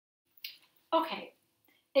Okay,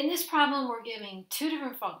 in this problem we're giving two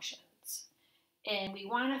different functions and we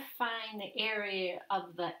want to find the area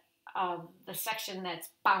of the section that's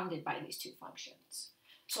bounded by these two functions.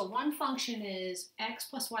 So one function is x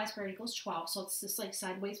plus y squared equals 12, so it's this like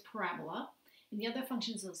sideways parabola. And the other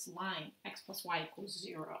function is this line, x plus y equals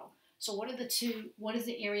 0. So what is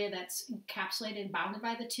the area that's encapsulated and bounded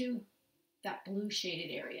by the two? That blue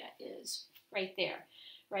shaded area is right there.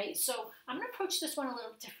 Right, so I'm going to approach this one a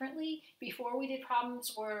little differently. Before we did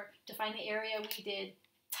problems where to find the area, we did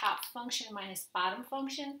top function minus bottom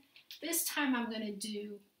function. This time I'm going to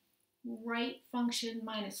do right function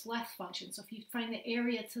minus left function. So if you find the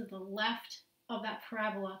area to the left of that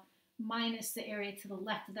parabola minus the area to the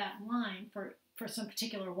left of that line for some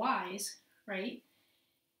particular y's, right,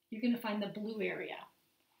 you're going to find the blue area.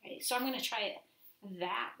 Right? So I'm going to try it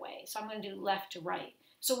that way. So I'm going to do left to right.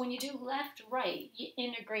 So when you do left, right, you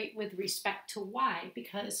integrate with respect to y,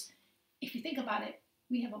 because if you think about it,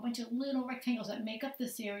 we have a bunch of little rectangles that make up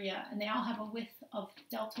this area, and they all have a width of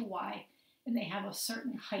delta y, and they have a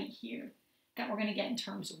certain height here that we're going to get in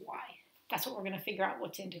terms of y. That's what we're going to figure out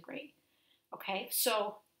what to integrate. Okay,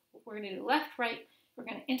 so we're going to do left, right. We're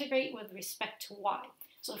going to integrate with respect to y.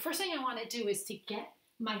 So the first thing I want to do is to get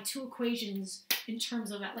my two equations in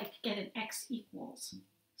terms of get an x equals.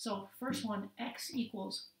 So first one, x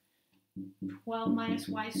equals 12 minus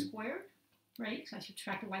y squared, right? So I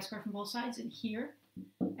subtracted y squared from both sides. And here,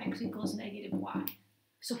 x equals negative y.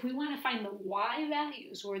 So if we want to find the y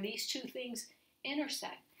values where these two things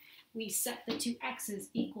intersect, we set the two x's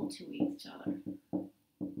equal to each other.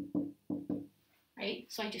 Right?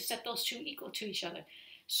 So I just set those two equal to each other.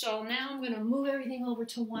 So now I'm going to move everything over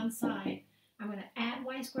to one side. I'm going to add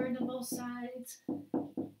y squared to both sides.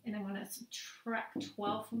 And I'm going to subtract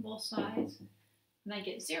 12 from both sides, and I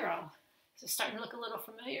get 0. So it's starting to look a little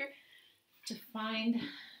familiar. To find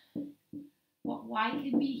what y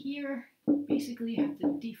could be here, basically you have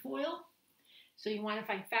to defoil. So you want to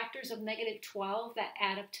find factors of negative 12 that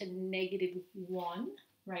add up to negative 1,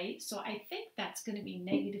 right? So I think that's going to be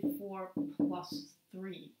negative 4 plus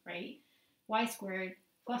 3, right? Y squared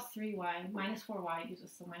plus 3y minus 4y gives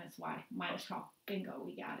us the minus y, minus 12. Bingo,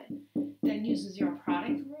 we got it. Then use the zero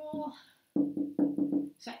product rule.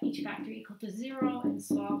 Set each factor equal to 0 and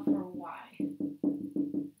solve for y.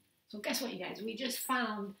 So guess what, you guys? We just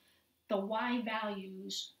found the y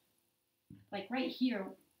values. Like right here,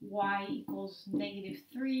 y equals negative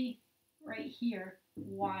 3. Right here,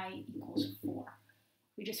 y equals 4.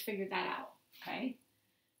 We just figured that out, okay?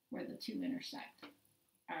 Where the two intersect.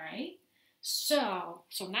 All right? So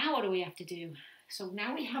now what do we have to do? So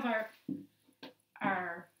now we have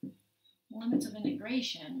our limits of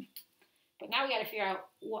integration, but now we got to figure out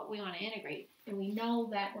what we want to integrate. And we know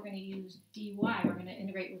that we're going to use dy. We're going to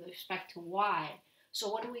integrate with respect to y. So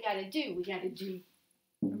what do we got to do? We got to do,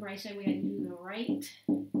 remember I said we got to do the right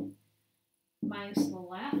minus the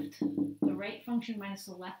left, the right function minus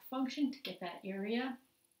the left function to get that area.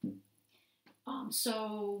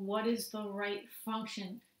 So what is the right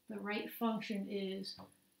function? The right function is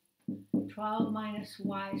 12 minus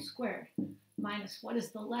y squared. Minus, what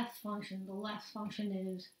is the left function? The left function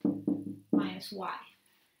is minus y,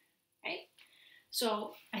 right?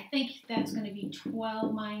 So I think that's going to be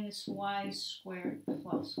 12 minus y squared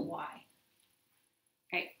plus y.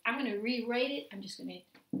 Okay, I'm going to rewrite it. I'm just going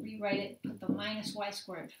to rewrite it, put the minus y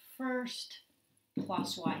squared first,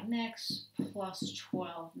 plus y next, plus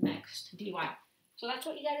 12 next, dy. So that's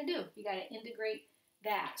what you got to do. You got to integrate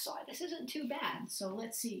that. So this isn't too bad. So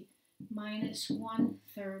let's see. Minus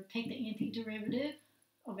 1/3, take the antiderivative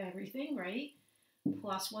of everything, right?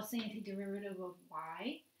 Plus, what's the antiderivative of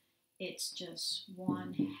y? It's just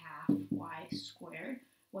 1/2 y squared.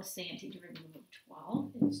 What's the antiderivative of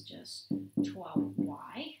 12? It's just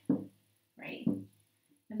 12y, right?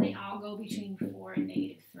 And they all go between 4 and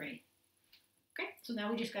negative 3. Okay, so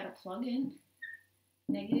now we just got to plug in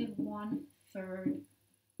negative 1/3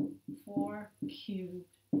 4 cubed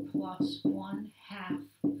plus 1/2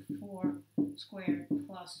 4 squared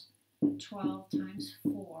plus 12 times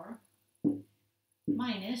 4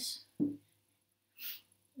 minus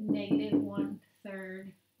negative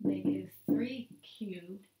 1/3 negative 3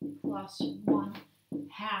 cubed plus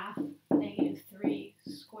 1/2 negative 3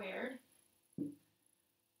 squared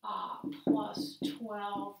plus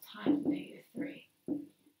 12 times negative 3.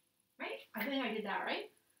 Right? I think I did that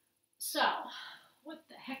right. So what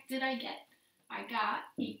the heck did I get? I got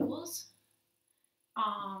equals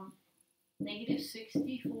negative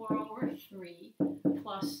 64 over 3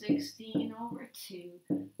 plus 16 over 2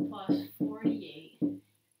 plus 48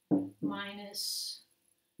 minus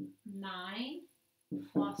 9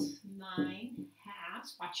 plus 9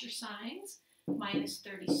 halves, watch your signs, minus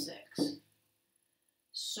 36.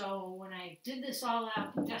 So when I did this all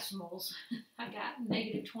out in decimals, I got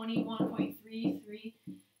negative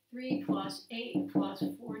 21.333 plus 8 plus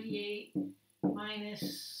 48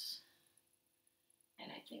 minus,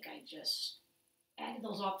 and I think I just added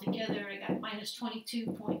those all together. I got minus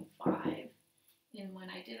 22.5. And when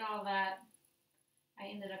I did all that, I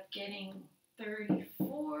ended up getting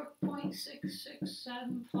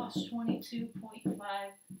 34.667 plus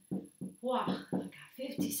 22.5. Wow, I got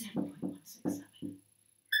 57.167.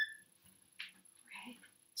 Okay,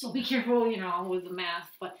 so be careful, with the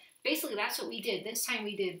math. But basically, that's what we did. This time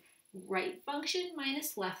we did right function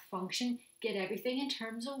minus left function, get everything in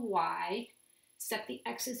terms of y, set the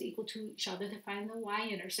x's equal to each other to find the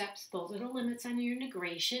y-intercepts. Those are the limits on your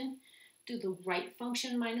integration. Do the right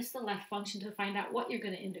function minus the left function to find out what you're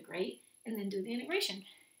going to integrate, and then do the integration.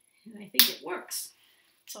 And I think it works.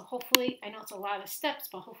 So hopefully, I know it's a lot of steps,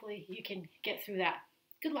 but hopefully you can get through that.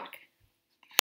 Good luck.